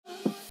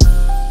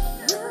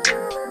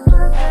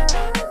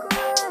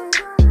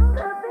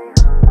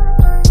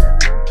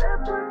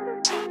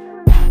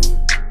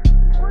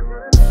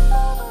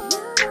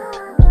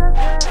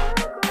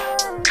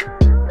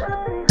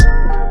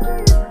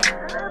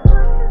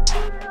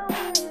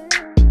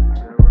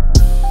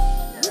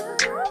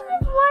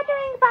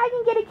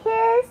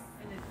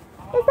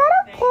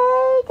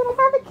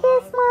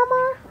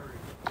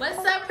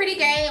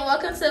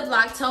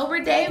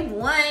Vlogtober day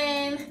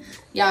 1.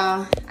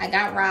 Y'all, I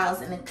got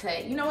Riles in the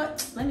cut. You know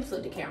what? Let me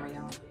flip the camera,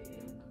 y'all.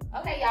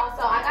 Okay, y'all,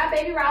 so I got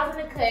baby Riles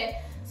in the cut.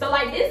 So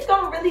like this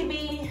gonna really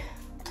be,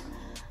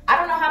 I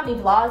don't know how many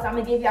vlogs I'm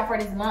gonna give y'all for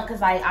this month, because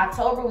like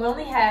October, we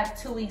only have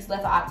 2 weeks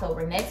left of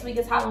October. Next week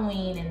is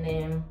Halloween, and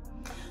then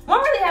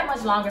won't really have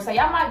much longer, so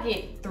y'all might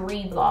get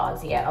 3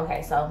 vlogs. Yeah,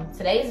 okay, so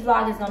today's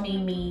vlog is gonna be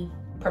me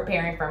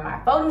preparing for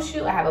my photo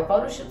shoot. I have a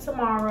photo shoot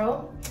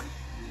tomorrow.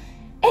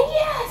 And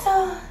yeah,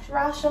 so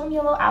Riles showed me a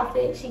little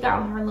outfit. She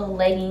got on her little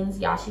leggings.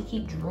 Y'all, she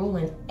keep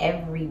drooling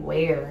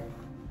everywhere.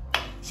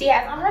 She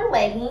has on her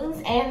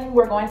leggings, and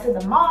we're going to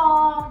the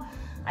mall.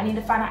 I need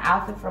to find an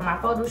outfit for my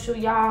photo shoot,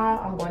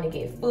 y'all. I'm going to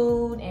get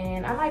food,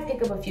 and I might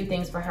pick up a few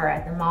things for her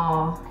at the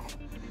mall.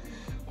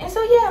 And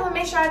so yeah, I'm gonna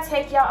make sure I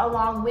take y'all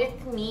along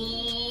with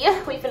me.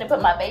 We finna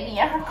put my baby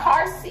in her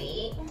car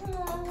seat.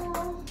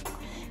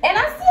 And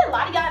I see a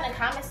lot of y'all in the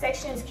comment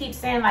sections keep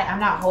saying like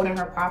I'm not holding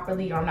her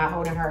properly, or I'm not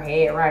holding her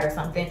head right or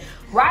something.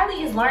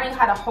 Riley is learning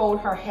how to hold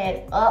her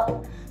head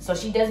up, so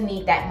she doesn't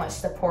need that much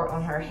support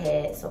on her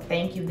head. So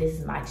thank you, this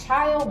is my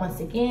child.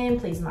 Once again,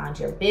 please mind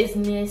your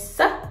business.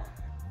 And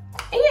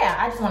yeah,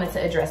 I just wanted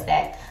to address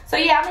that. So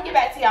yeah, I'm gonna get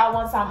back to y'all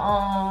once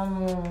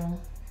I'm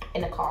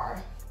in the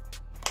car.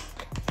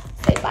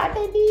 Say bye,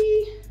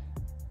 baby.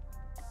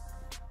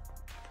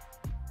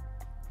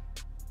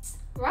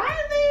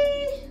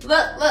 Riley,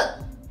 look, look.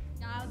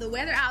 Y'all, the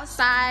weather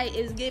outside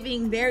is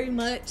giving very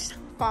much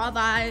fall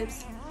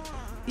vibes.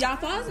 Y'all,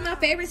 fall is my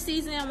favorite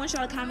season. I want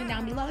y'all to comment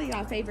down below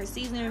y'all favorite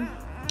season.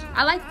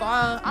 I like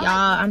fall. Y'all,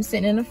 I'm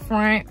sitting in the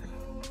front.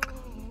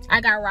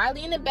 I got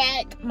Riley in the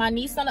back, my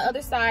niece on the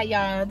other side,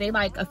 y'all. They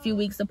like a few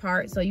weeks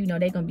apart, so you know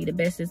they're gonna be the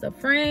bestest of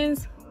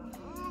friends.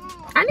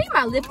 I need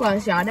my lip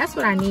gloss, y'all. That's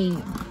what I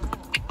need.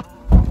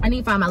 I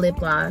need to find my lip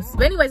gloss.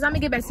 But anyways, I'm gonna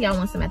get back to y'all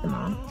once I'm at the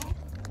mall.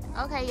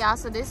 Okay, y'all,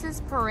 so this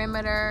is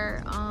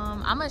perimeter.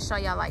 I'm gonna show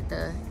y'all like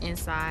the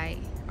inside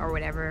or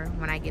whatever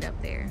when I get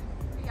up there.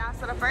 Y'all,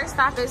 so the first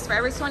stop is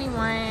Forever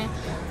 21.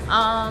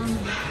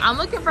 I'm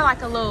looking for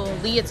like a little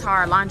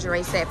leotard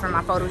lingerie set for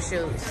my photo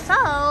shoot.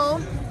 So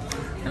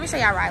let me show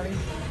y'all Riley.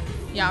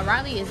 Y'all,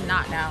 Riley is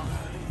knocked out.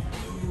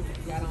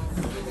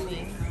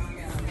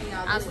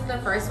 This is the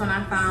first one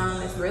I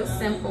found. It's real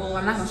simple.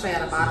 I'm not gonna show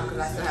y'all the bottom because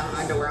I still have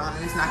my underwear on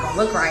and it's not gonna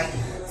look right.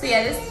 So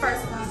yeah, this is the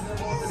first one.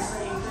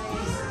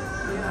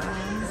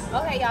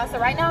 Okay, y'all, so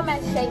right now I'm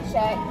at Shake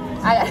Shack.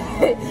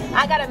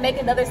 I gotta make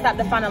another stop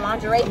to find a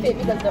lingerie fit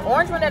because the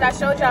orange one that I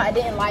showed y'all I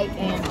didn't like,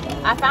 and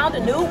I found a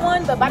new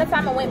one, but by the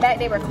time I went back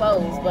they were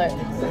closed. But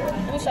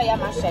let me show y'all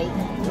my shake.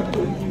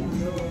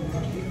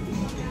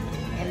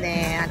 And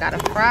then I got a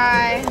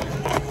fry.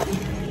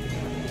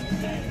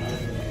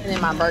 And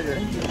then my burger.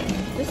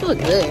 This look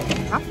good.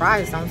 My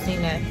fries don't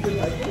seem that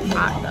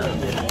hot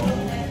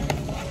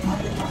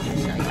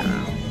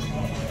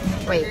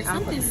though. Wait,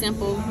 something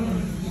simple.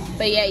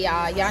 But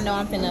yeah, y'all know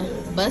I'm finna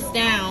bust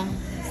down.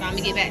 So I'm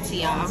gonna get back to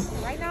y'all.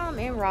 Right now I'm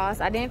in Ross.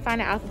 I didn't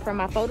find an outfit for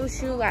my photo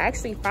shoot. I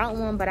actually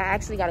found one, but I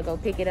actually gotta go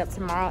pick it up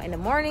tomorrow in the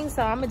morning.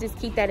 So I'm gonna just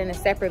keep that in a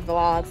separate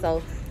vlog.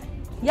 So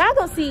y'all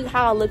gonna see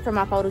how I look for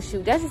my photo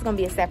shoot. That's just gonna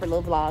be a separate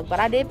little vlog. But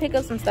I did pick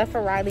up some stuff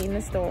for Riley in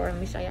the store. Let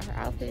me show y'all her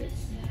outfits.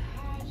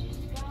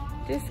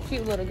 Just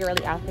cute little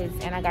girly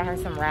outfits, and I got her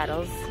some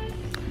rattles.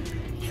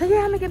 So yeah,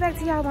 I'm gonna get back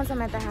to y'all once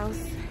I'm at the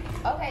house.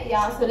 Okay,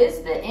 y'all, so this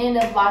is the end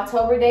of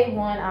Vlogtober day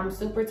 1. I'm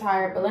super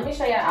tired, but let me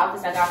show y'all the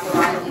outfits I got for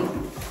Riley.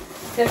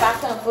 Since I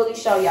couldn't fully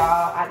show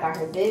y'all, I got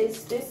her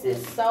this. This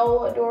is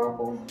so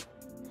adorable.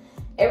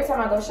 Every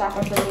time I go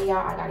shopping for me, y'all,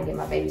 I gotta get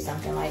my baby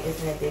something, like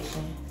it's an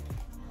addiction.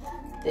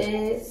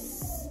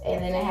 This,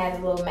 and then it has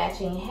a little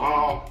matching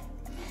hat.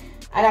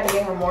 I gotta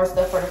get her more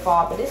stuff for the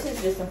fall, but this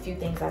is just some few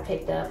things I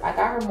picked up. I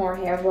got her more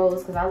hair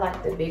rolls because I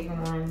like the bigger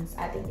ones.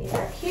 I think these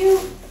are cute.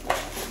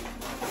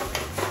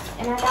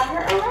 And I got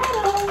her a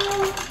rattle.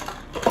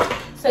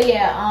 So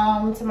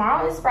yeah,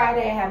 tomorrow is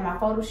Friday. I have my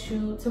photo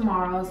shoot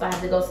tomorrow, so I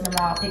have to go to the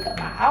mall, pick up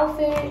my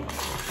outfit.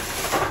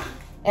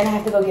 And I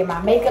have to go get my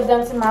makeup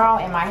done tomorrow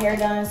and my hair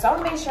done. So I'm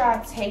gonna make sure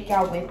I take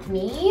y'all with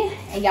me.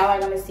 And y'all are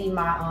gonna see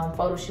my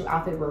photo shoot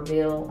outfit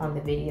reveal on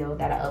the video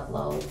that I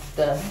upload,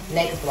 the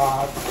next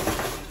vlog.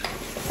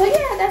 So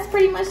yeah, that's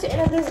pretty much the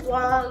end of this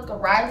vlog.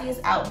 Riley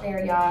is out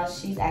there, y'all.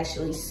 She's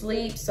actually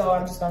asleep, so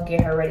I'm just gonna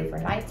get her ready for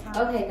nighttime.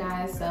 Okay,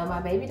 guys, so my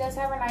baby does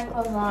have her night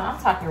clothes on. I'm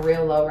talking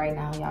real low right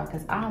now, y'all,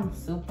 because I'm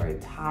super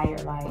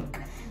tired.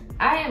 Like,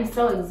 I am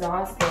so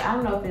exhausted. I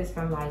don't know if it's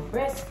from like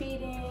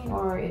breastfeeding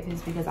or if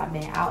it's because I've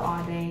been out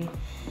all day.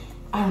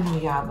 I don't know,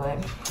 y'all, but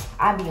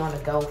I be on the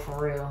go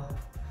for real.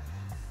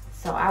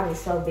 So I was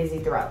so busy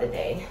throughout the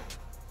day.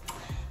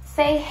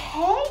 Say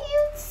hey,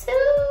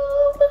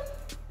 YouTube.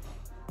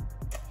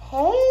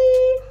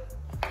 Hey,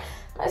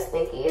 my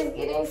stinky is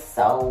getting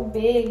so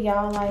big,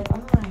 y'all. Like,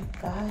 oh my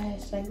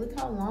gosh, like look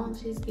how long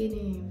she's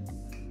getting.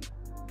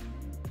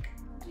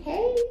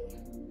 Hey,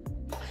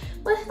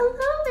 well,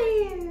 hello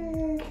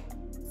there.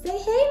 Say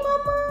hey,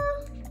 mama.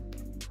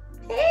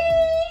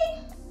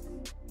 Hey.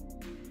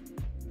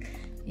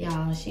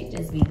 Y'all, she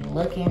just be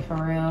looking for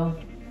real.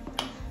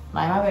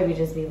 Like, my baby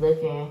just be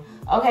looking.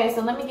 Okay,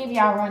 so let me give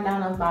y'all a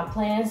rundown of my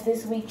plans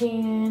this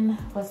weekend.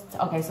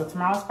 Okay, so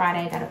tomorrow's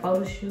Friday. I got a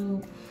photo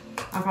shoot.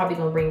 I'm probably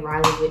gonna bring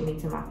Riley with me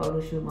to my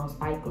photo shoot, most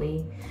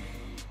likely.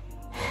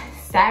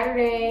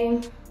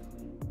 Saturday,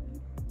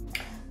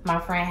 my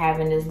friend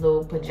having this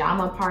little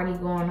pajama party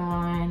going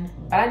on.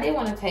 But I did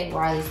want to take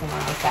Riley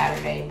somewhere on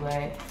Saturday,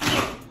 but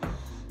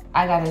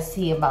I gotta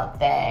see about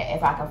that,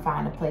 if I can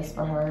find a place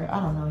for her. I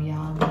don't know,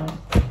 y'all,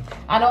 but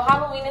I know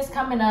Halloween is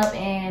coming up,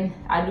 and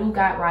I do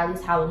got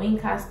Riley's Halloween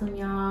costume,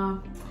 y'all.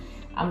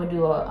 I'm gonna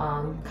do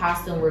a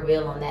costume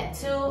reveal on that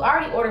too. I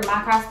already ordered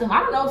my costume. I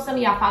don't know if some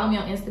of y'all follow me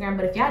on Instagram,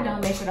 but if y'all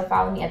don't, make sure to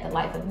follow me at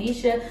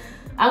thelifeofnishaa.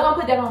 I'm gonna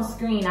put that on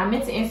screen. I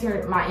meant to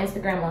insert my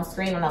Instagram on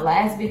screen on the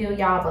last video,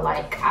 y'all, but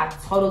like I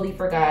totally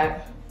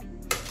forgot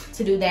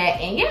to do that.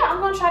 And yeah, I'm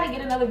gonna try to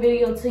get another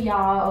video to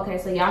y'all. Okay,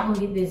 so y'all gonna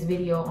get this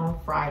video on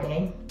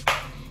Friday.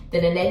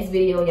 Then the next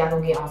video y'all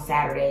gonna get on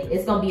Saturday.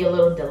 It's gonna be a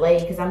little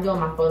delayed because I'm doing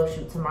my photo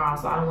shoot tomorrow,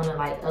 so I don't wanna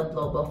like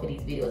upload both of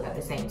these videos at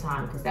the same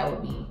time, because that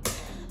would be,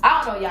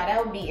 I don't know, y'all,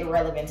 that would be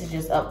irrelevant to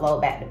just upload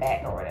back to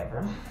back or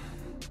whatever.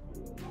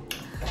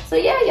 So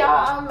yeah,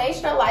 y'all, make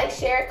sure to like,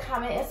 share,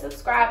 comment, and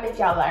subscribe if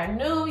y'all are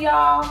new,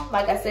 y'all.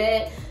 Like I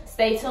said,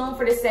 stay tuned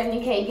for the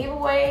 70K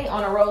giveaway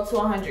on the road to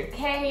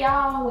 100K,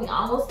 y'all. We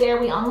almost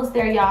there,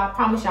 y'all. I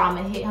promise y'all I'm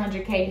gonna hit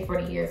 100K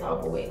before the year's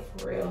over with,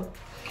 for real.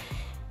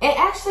 And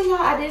actually,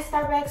 y'all, I did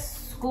start back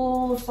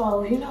school,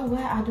 so you know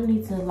what? I do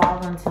need to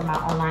log on to my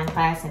online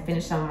class and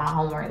finish some of my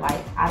homework.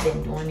 Like, I've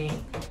been doing it.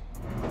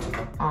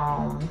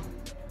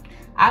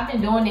 I've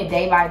been doing it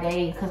day by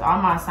day because all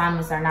my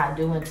assignments are not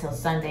due until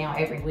Sunday on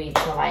every week.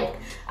 So like,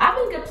 I've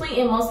been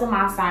completing most of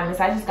my assignments.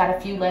 I just got a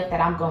few left that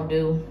I'm gonna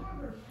do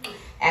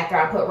after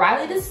I put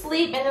Riley to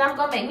sleep, and then I'm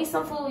gonna make me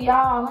some food,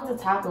 y'all. I went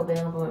to Taco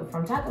Bell, but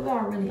from Taco Bell,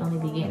 I really only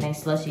be getting their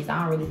slushies.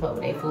 I don't really fuck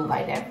with their food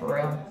like that, for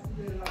real.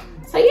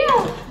 So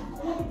yeah,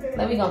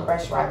 let me go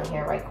brush Riley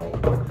hair right quick.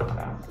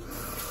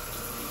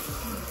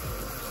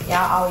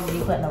 Y'all always be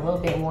putting a little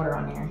bit of water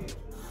on there.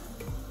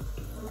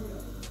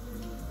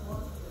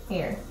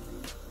 Here.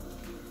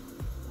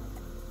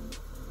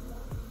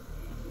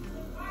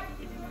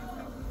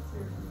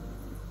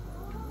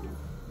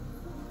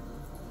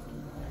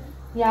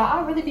 Yeah,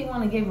 I really be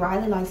want to give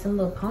Riley like some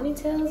little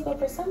ponytails, but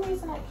for some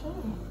reason I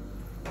can't.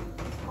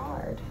 It's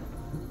hard.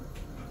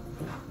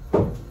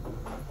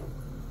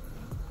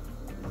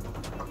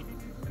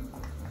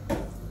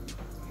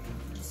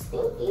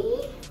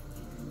 Stinky.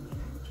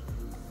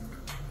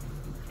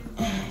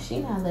 She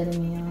not letting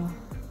me on.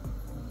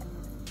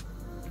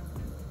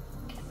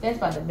 That's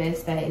about the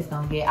best that it's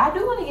gonna get. I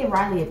do want to get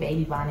Riley a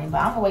baby bonnet,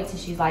 but I'm gonna wait till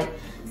she's like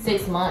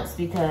 6 months,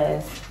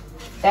 because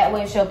that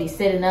way she'll be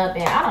sitting up,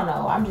 and I don't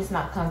know, I'm just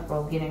not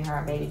comfortable getting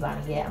her a baby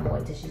bonnet yet. I'm gonna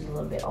wait till she's a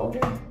little bit older.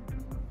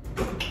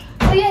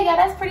 So yeah, y'all,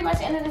 that's pretty much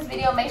the end of this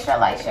video. Make sure to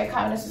like, share,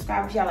 comment, and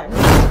subscribe if y'all like me.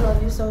 I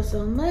love you so,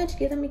 so much.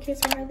 Give them a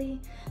kiss, Riley.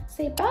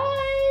 Say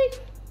bye.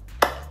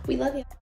 We love you.